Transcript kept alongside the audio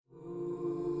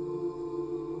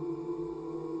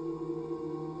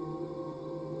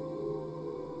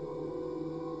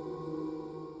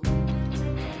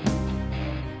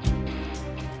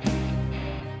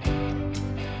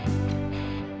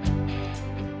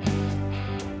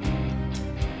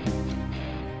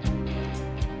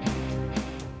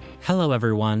Hello,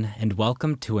 everyone, and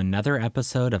welcome to another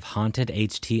episode of Haunted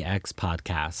HTX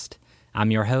Podcast.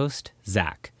 I'm your host,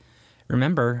 Zach.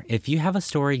 Remember, if you have a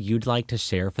story you'd like to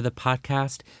share for the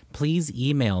podcast, please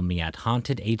email me at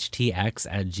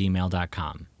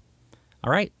hauntedhtx@gmail.com.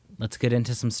 All right, let's get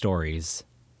into some stories.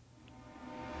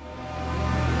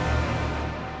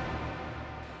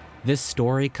 This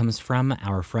story comes from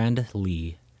our friend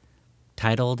Lee,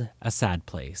 titled A Sad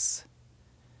Place.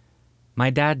 My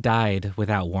dad died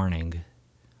without warning.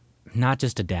 Not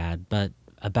just a dad, but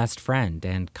a best friend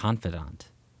and confidant.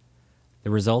 The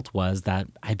result was that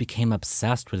I became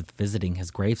obsessed with visiting his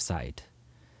gravesite.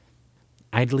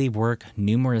 I'd leave work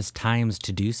numerous times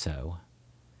to do so.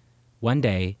 One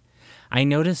day, I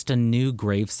noticed a new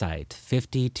gravesite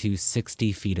 50 to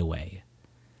 60 feet away.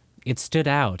 It stood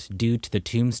out due to the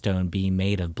tombstone being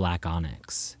made of black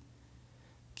onyx.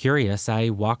 Curious, I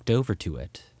walked over to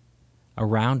it.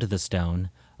 Around the stone,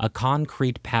 a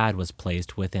concrete pad was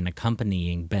placed with an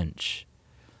accompanying bench.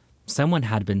 Someone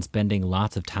had been spending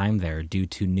lots of time there due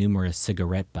to numerous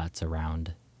cigarette butts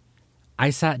around. I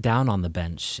sat down on the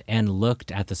bench and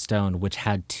looked at the stone, which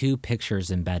had two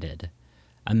pictures embedded,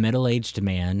 a middle-aged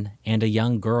man and a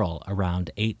young girl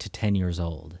around 8 to 10 years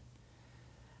old.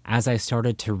 As I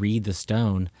started to read the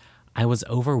stone, I was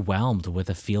overwhelmed with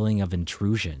a feeling of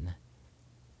intrusion.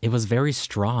 It was very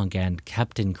strong and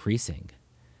kept increasing.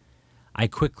 I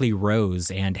quickly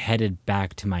rose and headed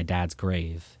back to my dad's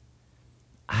grave.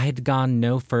 I had gone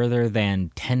no further than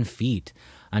 10 feet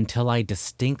until I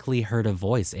distinctly heard a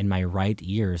voice in my right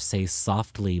ear say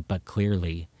softly but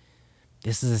clearly,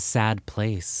 "This is a sad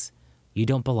place. You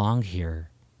don't belong here."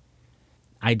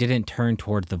 I didn't turn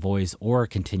toward the voice or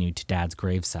continue to Dad's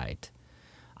gravesite.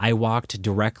 I walked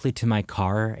directly to my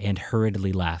car and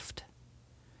hurriedly left.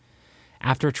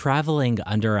 After traveling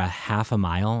under a half a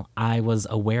mile, I was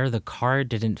aware the car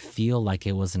didn't feel like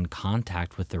it was in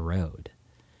contact with the road.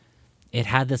 It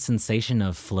had the sensation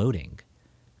of floating,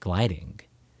 gliding.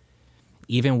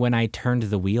 Even when I turned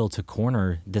the wheel to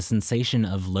corner, the sensation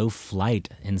of low flight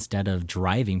instead of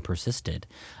driving persisted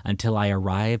until I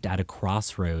arrived at a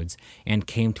crossroads and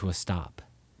came to a stop.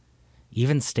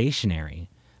 Even stationary,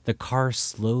 the car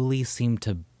slowly seemed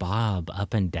to bob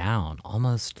up and down,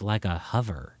 almost like a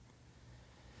hover.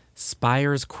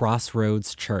 Spires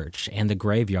Crossroads Church and the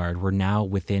graveyard were now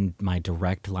within my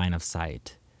direct line of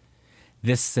sight.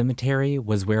 This cemetery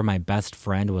was where my best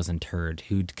friend was interred,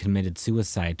 who'd committed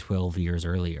suicide 12 years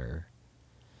earlier.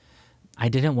 I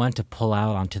didn't want to pull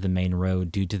out onto the main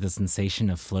road due to the sensation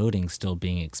of floating still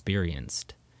being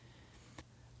experienced.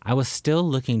 I was still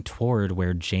looking toward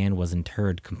where Jan was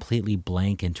interred, completely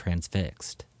blank and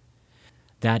transfixed.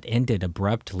 That ended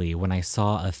abruptly when I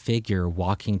saw a figure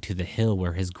walking to the hill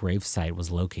where his gravesite was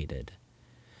located.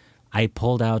 I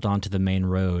pulled out onto the main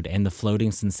road and the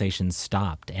floating sensation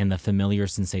stopped and the familiar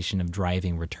sensation of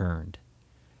driving returned.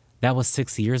 That was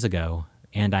 6 years ago,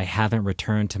 and I haven't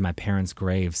returned to my parents'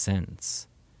 grave since.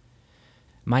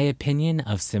 My opinion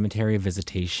of cemetery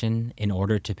visitation in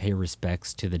order to pay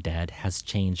respects to the dead has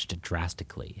changed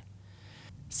drastically.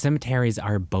 Cemeteries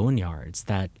are boneyards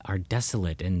that are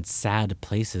desolate and sad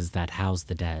places that house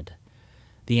the dead,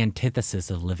 the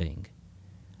antithesis of living.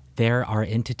 There are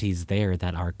entities there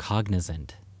that are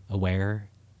cognizant, aware,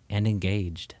 and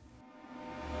engaged.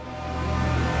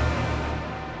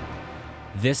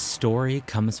 This story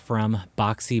comes from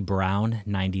Boxy Brown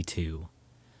 92.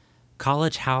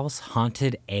 College House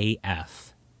Haunted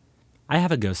AF. I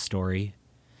have a ghost story.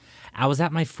 I was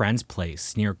at my friend's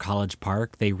place near College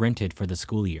Park they rented for the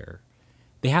school year.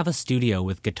 They have a studio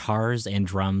with guitars and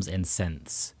drums and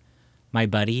synths. My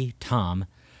buddy, Tom,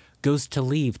 goes to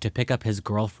leave to pick up his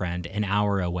girlfriend an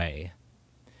hour away.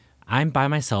 I'm by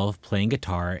myself playing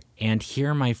guitar and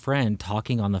hear my friend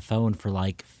talking on the phone for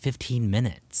like 15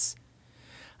 minutes.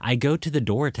 I go to the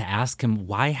door to ask him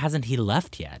why hasn't he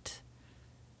left yet.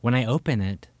 When I open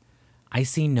it, I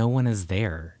see no one is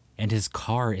there and his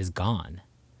car is gone.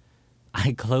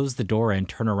 I close the door and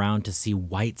turn around to see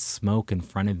white smoke in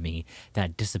front of me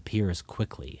that disappears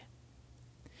quickly.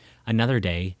 Another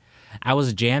day, I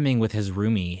was jamming with his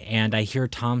roomie and I hear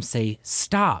Tom say,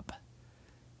 "Stop!"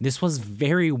 This was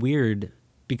very weird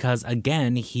because,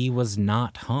 again, he was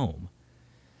not home.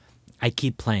 I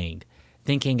keep playing,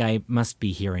 thinking I must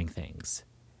be hearing things.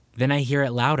 Then I hear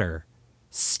it louder.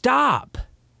 "Stop!"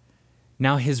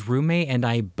 Now his roommate and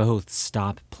I both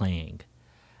stop playing.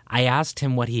 I asked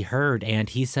him what he heard, and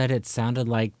he said it sounded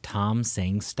like Tom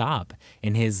saying stop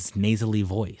in his nasally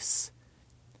voice.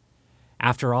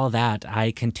 After all that,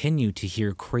 I continued to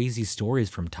hear crazy stories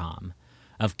from Tom,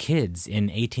 of kids in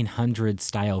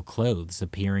 1800s-style clothes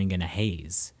appearing in a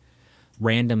haze,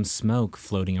 random smoke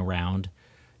floating around,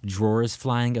 drawers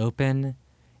flying open,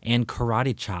 and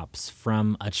karate chops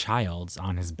from a child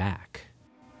on his back.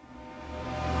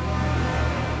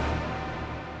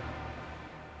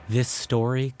 This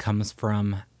story comes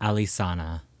from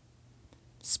Alisana.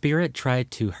 Spirit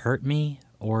tried to hurt me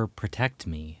or protect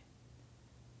me.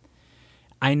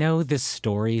 I know this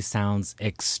story sounds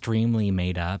extremely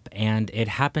made up, and it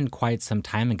happened quite some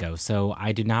time ago, so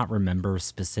I do not remember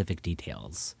specific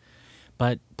details.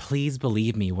 But please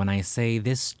believe me when I say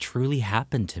this truly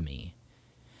happened to me.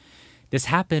 This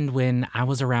happened when I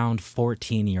was around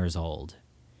 14 years old.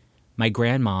 My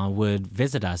grandma would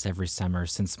visit us every summer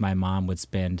since my mom would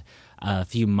spend a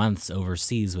few months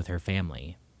overseas with her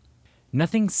family.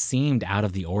 Nothing seemed out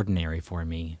of the ordinary for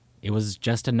me. It was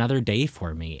just another day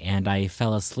for me, and I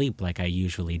fell asleep like I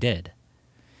usually did.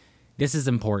 This is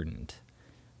important.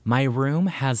 My room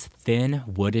has thin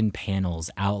wooden panels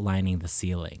outlining the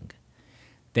ceiling.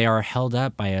 They are held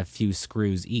up by a few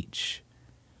screws each.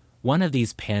 One of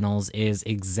these panels is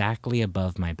exactly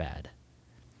above my bed.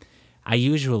 I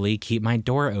usually keep my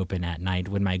door open at night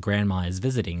when my grandma is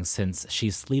visiting since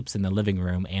she sleeps in the living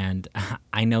room, and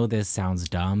I know this sounds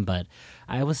dumb, but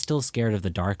I was still scared of the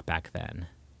dark back then.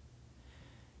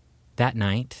 That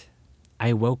night,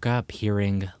 I woke up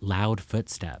hearing loud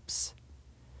footsteps.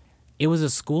 It was a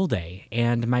school day,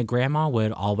 and my grandma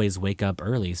would always wake up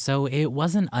early, so it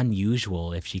wasn't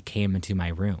unusual if she came into my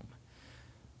room.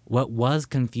 What was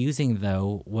confusing,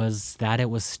 though, was that it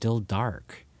was still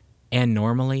dark. And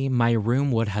normally, my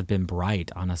room would have been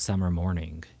bright on a summer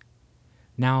morning.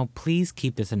 Now, please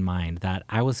keep this in mind that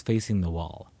I was facing the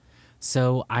wall,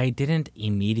 so I didn't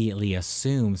immediately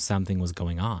assume something was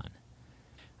going on.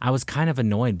 I was kind of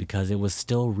annoyed because it was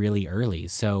still really early,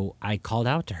 so I called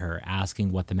out to her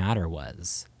asking what the matter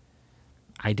was.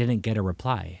 I didn't get a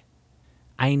reply.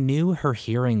 I knew her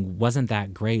hearing wasn't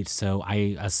that great, so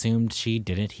I assumed she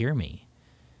didn't hear me.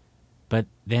 But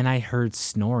then I heard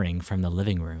snoring from the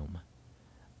living room.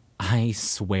 I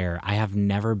swear I have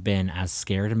never been as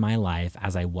scared in my life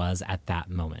as I was at that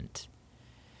moment.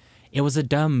 It was a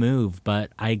dumb move,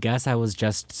 but I guess I was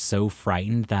just so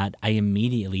frightened that I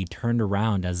immediately turned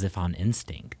around as if on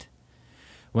instinct.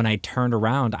 When I turned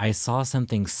around, I saw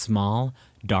something small,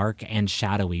 dark, and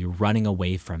shadowy running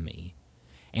away from me.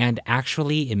 And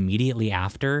actually, immediately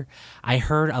after, I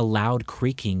heard a loud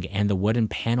creaking and the wooden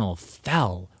panel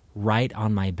fell right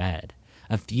on my bed,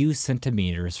 a few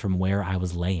centimeters from where I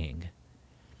was laying.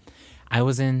 I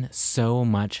was in so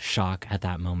much shock at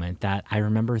that moment that I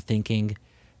remember thinking,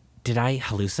 did I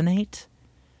hallucinate?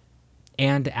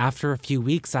 And after a few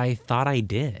weeks, I thought I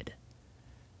did.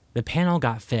 The panel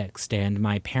got fixed, and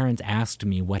my parents asked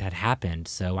me what had happened,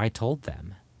 so I told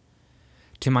them.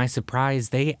 To my surprise,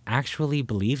 they actually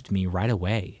believed me right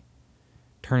away.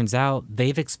 Turns out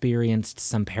they've experienced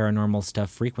some paranormal stuff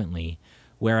frequently,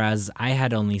 whereas I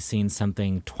had only seen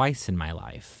something twice in my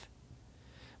life.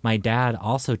 My dad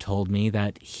also told me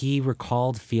that he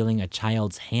recalled feeling a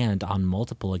child's hand on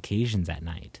multiple occasions at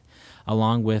night,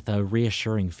 along with a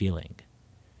reassuring feeling.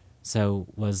 So,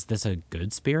 was this a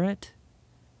good spirit?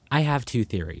 I have two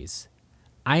theories.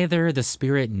 Either the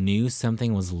spirit knew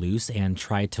something was loose and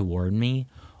tried to warn me,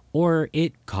 or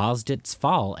it caused its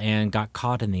fall and got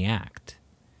caught in the act.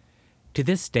 To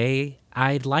this day,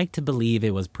 I'd like to believe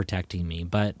it was protecting me,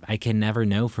 but I can never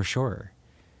know for sure.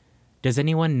 Does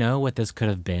anyone know what this could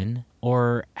have been,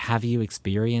 or have you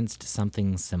experienced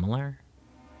something similar?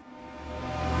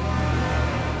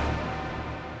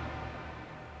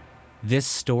 This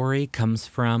story comes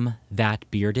from That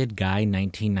Bearded Guy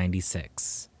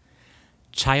 1996.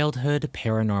 Childhood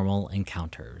Paranormal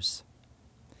Encounters.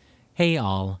 Hey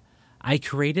all, I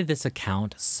created this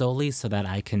account solely so that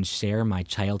I can share my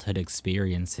childhood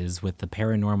experiences with the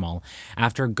paranormal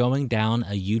after going down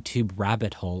a YouTube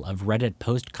rabbit hole of Reddit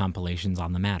post compilations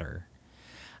on the matter.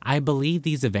 I believe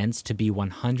these events to be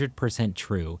 100%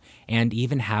 true, and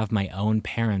even have my own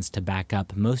parents to back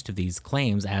up most of these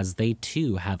claims, as they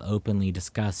too have openly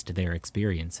discussed their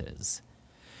experiences.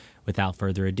 Without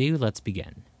further ado, let's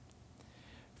begin.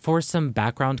 For some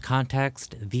background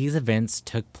context, these events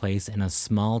took place in a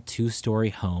small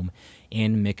 2-story home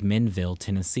in McMinnville,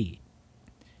 Tennessee.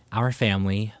 Our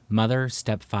family, mother,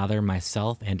 stepfather,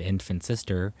 myself, and infant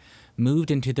sister,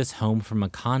 moved into this home from a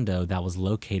condo that was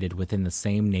located within the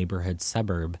same neighborhood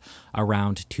suburb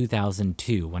around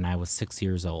 2002 when I was 6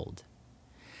 years old.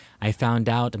 I found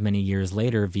out many years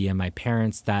later via my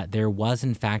parents that there was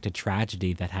in fact a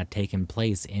tragedy that had taken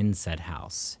place in said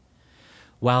house.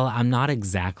 While I'm not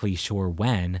exactly sure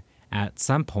when, at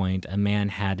some point a man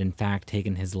had in fact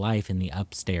taken his life in the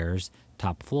upstairs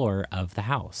top floor of the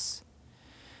house.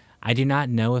 I do not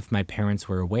know if my parents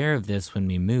were aware of this when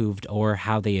we moved or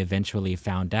how they eventually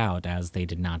found out, as they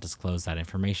did not disclose that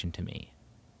information to me.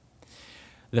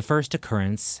 The first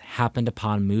occurrence happened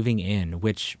upon moving in,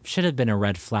 which should have been a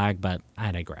red flag, but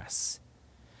I digress.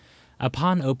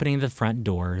 Upon opening the front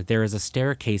door, there is a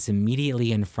staircase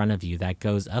immediately in front of you that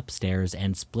goes upstairs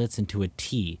and splits into a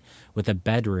T with a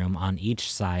bedroom on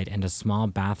each side and a small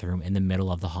bathroom in the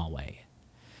middle of the hallway.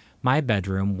 My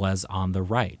bedroom was on the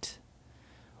right.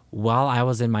 While I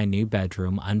was in my new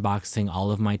bedroom unboxing all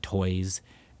of my toys,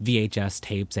 VHS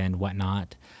tapes, and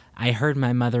whatnot, I heard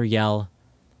my mother yell,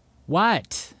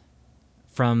 "What?"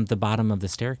 from the bottom of the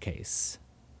staircase.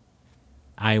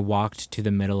 I walked to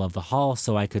the middle of the hall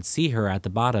so I could see her at the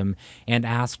bottom and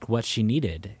asked what she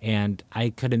needed, and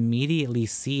I could immediately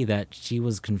see that she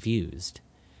was confused.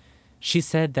 She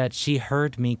said that she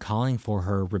heard me calling for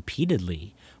her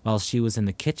repeatedly while she was in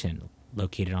the kitchen,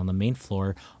 located on the main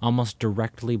floor, almost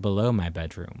directly below my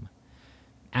bedroom.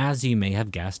 As you may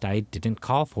have guessed, I didn't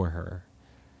call for her.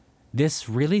 This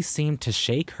really seemed to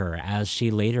shake her, as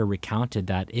she later recounted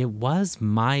that it was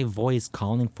my voice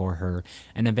calling for her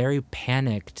in a very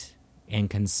panicked and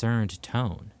concerned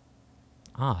tone.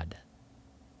 Odd.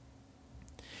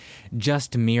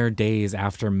 Just mere days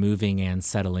after moving and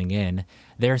settling in,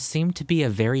 there seemed to be a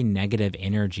very negative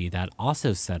energy that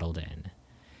also settled in.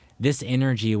 This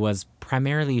energy was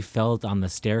primarily felt on the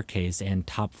staircase and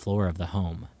top floor of the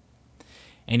home.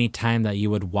 Any time that you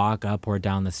would walk up or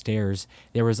down the stairs,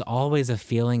 there was always a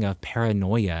feeling of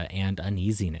paranoia and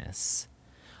uneasiness,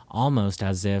 almost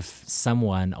as if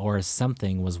someone or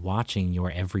something was watching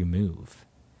your every move.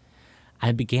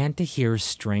 I began to hear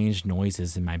strange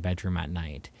noises in my bedroom at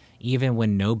night, even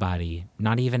when nobody,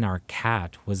 not even our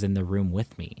cat, was in the room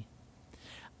with me.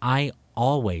 I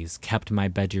always kept my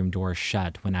bedroom door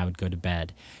shut when I would go to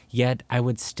bed, yet I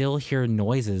would still hear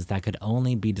noises that could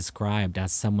only be described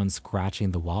as someone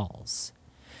scratching the walls.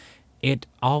 It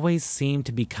always seemed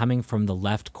to be coming from the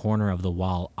left corner of the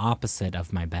wall opposite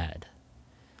of my bed.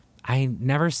 I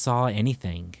never saw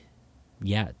anything,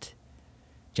 yet,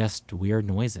 just weird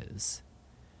noises.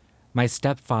 My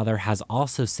stepfather has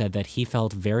also said that he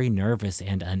felt very nervous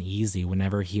and uneasy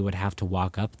whenever he would have to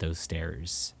walk up those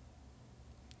stairs.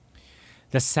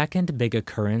 The second big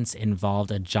occurrence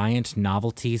involved a giant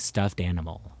novelty stuffed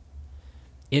animal.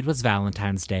 It was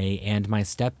Valentine's Day, and my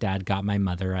stepdad got my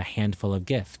mother a handful of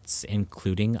gifts,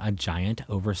 including a giant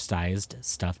oversized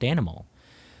stuffed animal.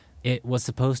 It was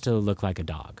supposed to look like a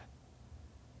dog.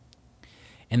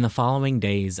 In the following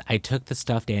days, I took the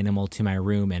stuffed animal to my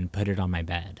room and put it on my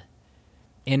bed.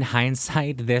 In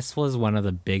hindsight, this was one of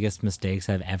the biggest mistakes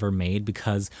I've ever made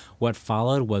because what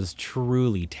followed was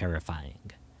truly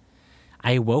terrifying.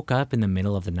 I woke up in the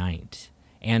middle of the night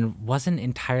and wasn't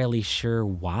entirely sure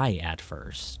why at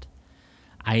first.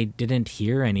 I didn't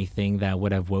hear anything that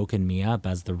would have woken me up,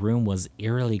 as the room was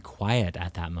eerily quiet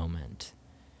at that moment.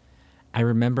 I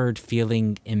remembered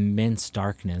feeling immense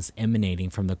darkness emanating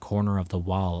from the corner of the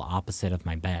wall opposite of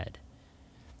my bed.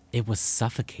 It was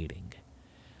suffocating.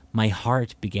 My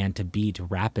heart began to beat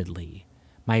rapidly.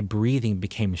 My breathing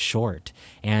became short,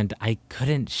 and I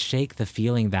couldn't shake the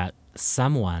feeling that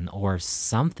someone or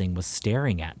something was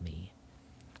staring at me.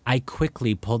 I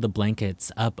quickly pulled the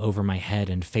blankets up over my head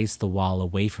and faced the wall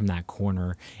away from that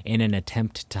corner in an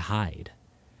attempt to hide.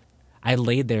 I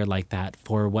laid there like that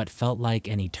for what felt like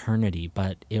an eternity,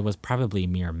 but it was probably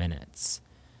mere minutes.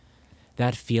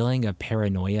 That feeling of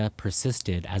paranoia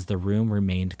persisted as the room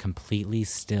remained completely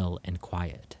still and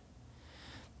quiet.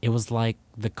 It was like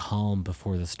the calm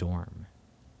before the storm,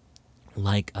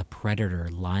 like a predator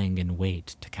lying in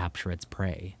wait to capture its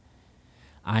prey.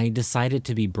 I decided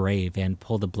to be brave and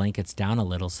pull the blankets down a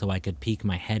little so I could peek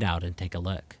my head out and take a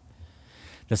look.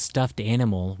 The stuffed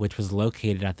animal, which was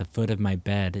located at the foot of my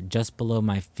bed just below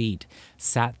my feet,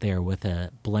 sat there with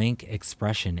a blank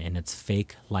expression in its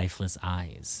fake, lifeless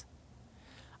eyes.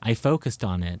 I focused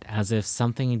on it as if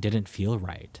something didn't feel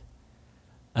right.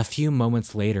 A few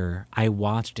moments later, I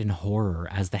watched in horror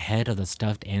as the head of the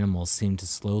stuffed animal seemed to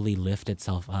slowly lift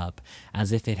itself up,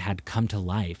 as if it had come to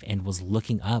life and was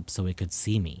looking up so it could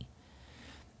see me.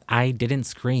 I didn't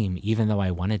scream even though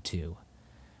I wanted to.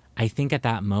 I think at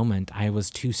that moment I was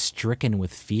too stricken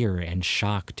with fear and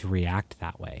shock to react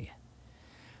that way.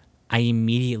 I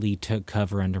immediately took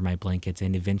cover under my blankets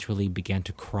and eventually began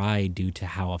to cry due to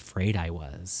how afraid I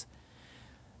was.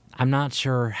 I'm not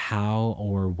sure how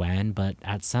or when, but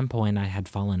at some point I had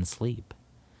fallen asleep.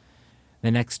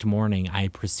 The next morning, I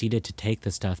proceeded to take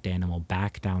the stuffed animal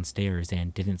back downstairs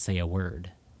and didn't say a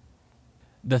word.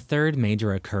 The third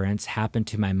major occurrence happened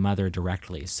to my mother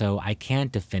directly, so I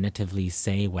can't definitively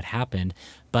say what happened,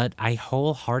 but I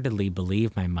wholeheartedly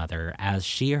believe my mother, as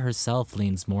she herself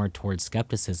leans more towards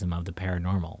skepticism of the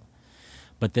paranormal.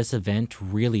 But this event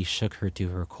really shook her to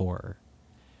her core.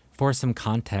 For some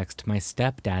context, my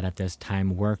stepdad at this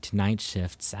time worked night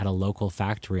shifts at a local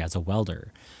factory as a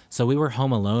welder, so we were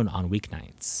home alone on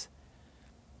weeknights.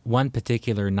 One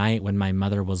particular night, when my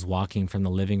mother was walking from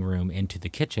the living room into the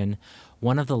kitchen,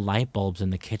 one of the light bulbs in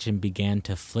the kitchen began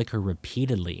to flicker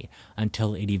repeatedly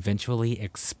until it eventually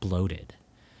exploded.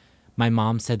 My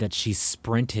mom said that she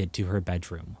sprinted to her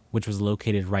bedroom, which was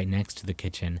located right next to the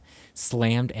kitchen,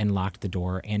 slammed and locked the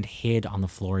door, and hid on the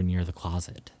floor near the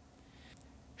closet.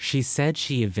 She said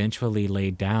she eventually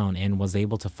laid down and was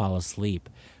able to fall asleep,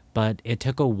 but it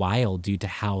took a while due to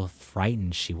how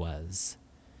frightened she was.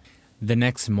 The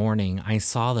next morning, I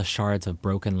saw the shards of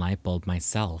broken light bulb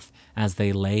myself as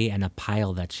they lay in a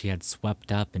pile that she had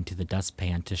swept up into the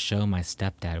dustpan to show my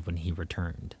stepdad when he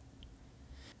returned.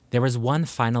 There was one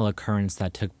final occurrence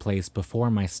that took place before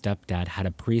my stepdad had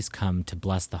a priest come to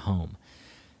bless the home.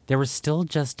 There was still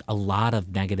just a lot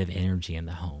of negative energy in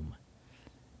the home.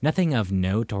 Nothing of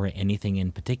note or anything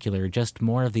in particular, just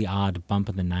more of the odd bump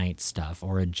in the night stuff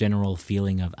or a general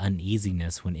feeling of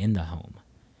uneasiness when in the home.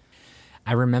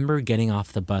 I remember getting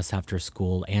off the bus after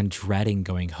school and dreading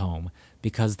going home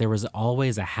because there was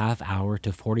always a half-hour to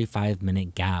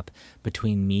 45-minute gap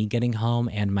between me getting home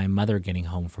and my mother getting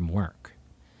home from work.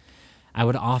 I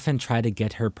would often try to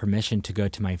get her permission to go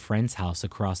to my friend's house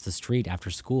across the street after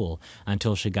school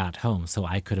until she got home so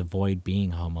I could avoid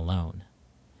being home alone.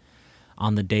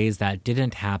 On the days that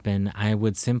didn't happen, I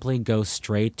would simply go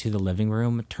straight to the living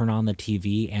room, turn on the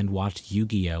TV, and watch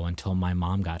Yu-Gi-Oh! Until my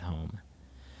mom got home.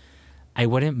 I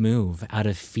wouldn't move out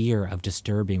of fear of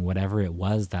disturbing whatever it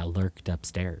was that lurked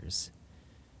upstairs.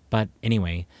 But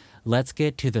anyway, let's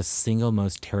get to the single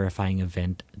most terrifying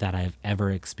event that I've ever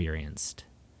experienced.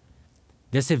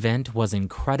 This event was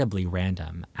incredibly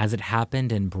random, as it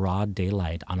happened in broad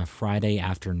daylight on a Friday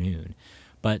afternoon,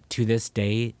 but to this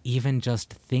day, even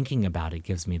just thinking about it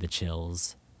gives me the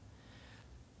chills.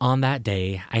 On that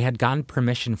day, I had gotten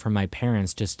permission from my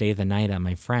parents to stay the night at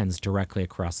my friend's directly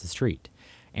across the street,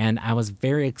 and I was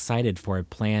very excited for a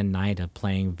planned night of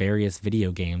playing various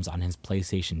video games on his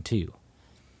PlayStation 2.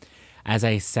 As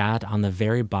I sat on the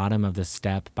very bottom of the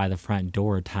step by the front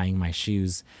door tying my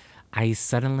shoes, I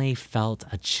suddenly felt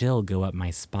a chill go up my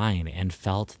spine and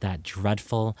felt that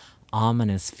dreadful,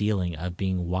 ominous feeling of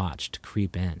being watched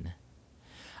creep in.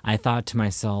 I thought to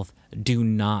myself, do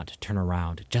not turn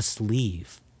around, just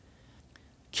leave.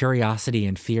 Curiosity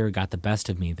and fear got the best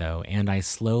of me, though, and I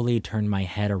slowly turned my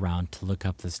head around to look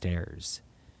up the stairs.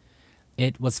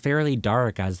 It was fairly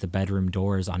dark as the bedroom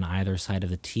doors on either side of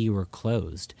the T were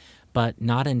closed, but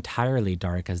not entirely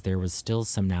dark as there was still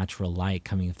some natural light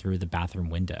coming through the bathroom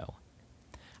window.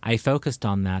 I focused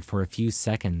on that for a few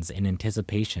seconds in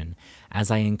anticipation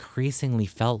as I increasingly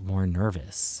felt more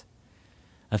nervous.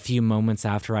 A few moments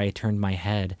after I turned my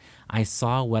head, I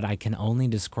saw what I can only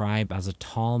describe as a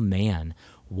tall man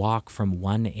walk from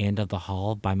one end of the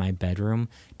hall by my bedroom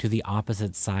to the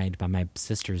opposite side by my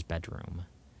sister's bedroom.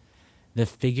 The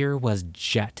figure was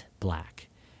jet black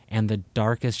and the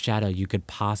darkest shadow you could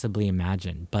possibly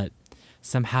imagine, but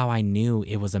somehow I knew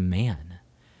it was a man.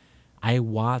 I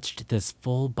watched this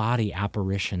full-body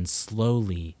apparition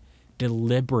slowly,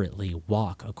 deliberately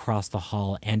walk across the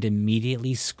hall and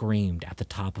immediately screamed at the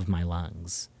top of my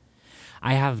lungs.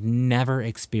 I have never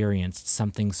experienced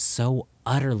something so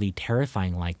utterly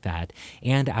terrifying like that,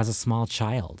 and as a small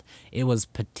child, it was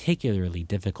particularly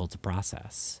difficult to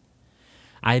process.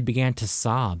 I began to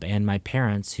sob, and my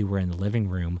parents, who were in the living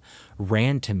room,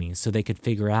 ran to me so they could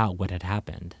figure out what had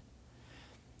happened.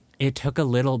 It took a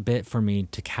little bit for me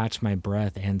to catch my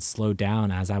breath and slow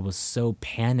down as I was so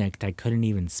panicked I couldn't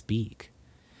even speak.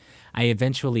 I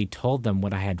eventually told them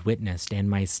what I had witnessed, and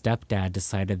my stepdad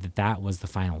decided that that was the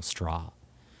final straw.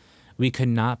 We could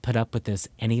not put up with this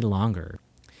any longer.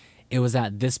 It was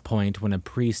at this point when a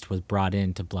priest was brought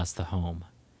in to bless the home.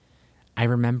 I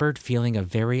remembered feeling a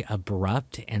very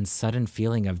abrupt and sudden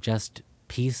feeling of just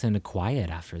peace and quiet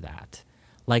after that.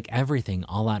 Like everything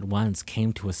all at once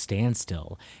came to a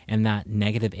standstill and that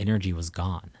negative energy was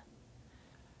gone.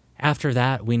 After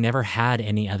that, we never had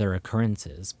any other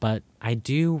occurrences, but I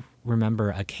do remember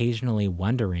occasionally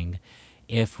wondering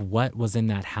if what was in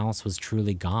that house was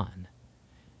truly gone.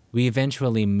 We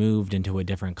eventually moved into a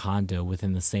different condo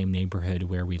within the same neighborhood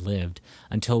where we lived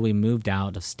until we moved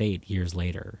out of state years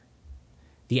later.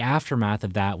 The aftermath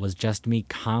of that was just me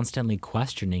constantly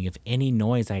questioning if any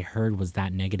noise I heard was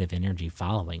that negative energy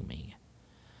following me.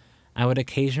 I would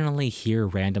occasionally hear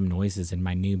random noises in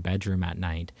my new bedroom at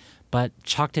night, but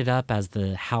chalked it up as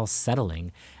the house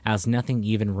settling, as nothing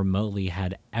even remotely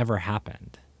had ever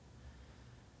happened.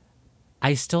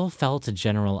 I still felt a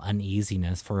general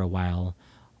uneasiness for a while,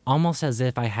 almost as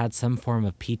if I had some form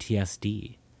of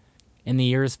PTSD. In the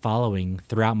years following,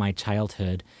 throughout my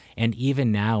childhood, and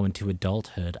even now into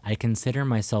adulthood, I consider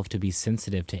myself to be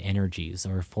sensitive to energies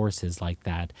or forces like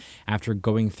that after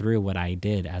going through what I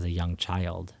did as a young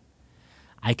child.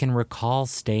 I can recall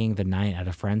staying the night at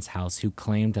a friend's house who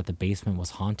claimed that the basement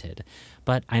was haunted,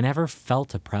 but I never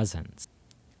felt a presence.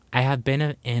 I have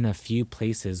been in a few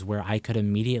places where I could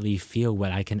immediately feel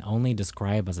what I can only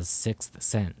describe as a sixth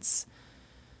sense,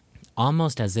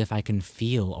 almost as if I can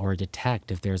feel or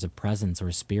detect if there's a presence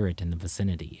or spirit in the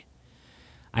vicinity.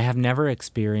 I have never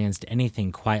experienced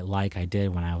anything quite like I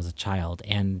did when I was a child,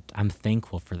 and I'm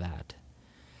thankful for that.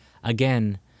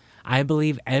 Again, I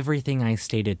believe everything I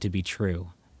stated to be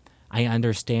true. I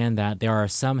understand that there are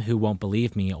some who won't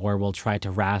believe me or will try to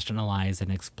rationalize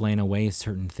and explain away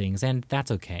certain things, and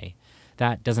that's okay.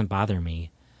 That doesn't bother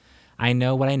me. I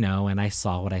know what I know, and I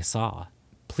saw what I saw.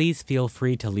 Please feel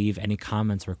free to leave any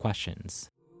comments or questions.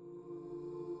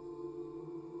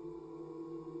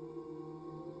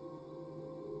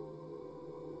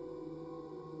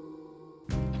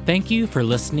 Thank you for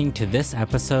listening to this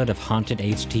episode of Haunted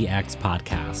HTX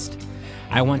Podcast.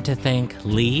 I want to thank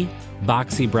Lee,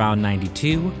 Boxy Brown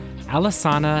 92,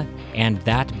 Alisana, and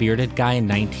That Bearded Guy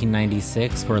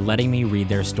 1996 for letting me read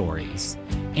their stories.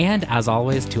 And as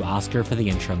always, to Oscar for the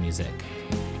intro music.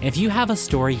 If you have a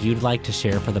story you'd like to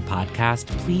share for the podcast,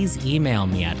 please email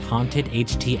me at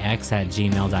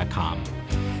hauntedhtx@gmail.com.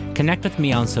 Connect with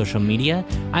me on social media.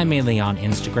 I'm mainly on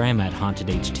Instagram at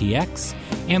hauntedhtx.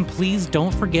 And please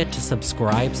don't forget to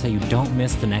subscribe so you don't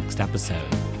miss the next episode.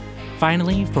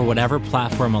 Finally, for whatever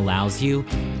platform allows you,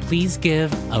 please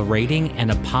give a rating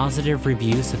and a positive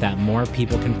review so that more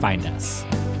people can find us.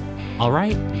 All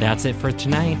right, that's it for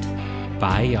tonight.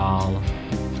 Bye, y'all.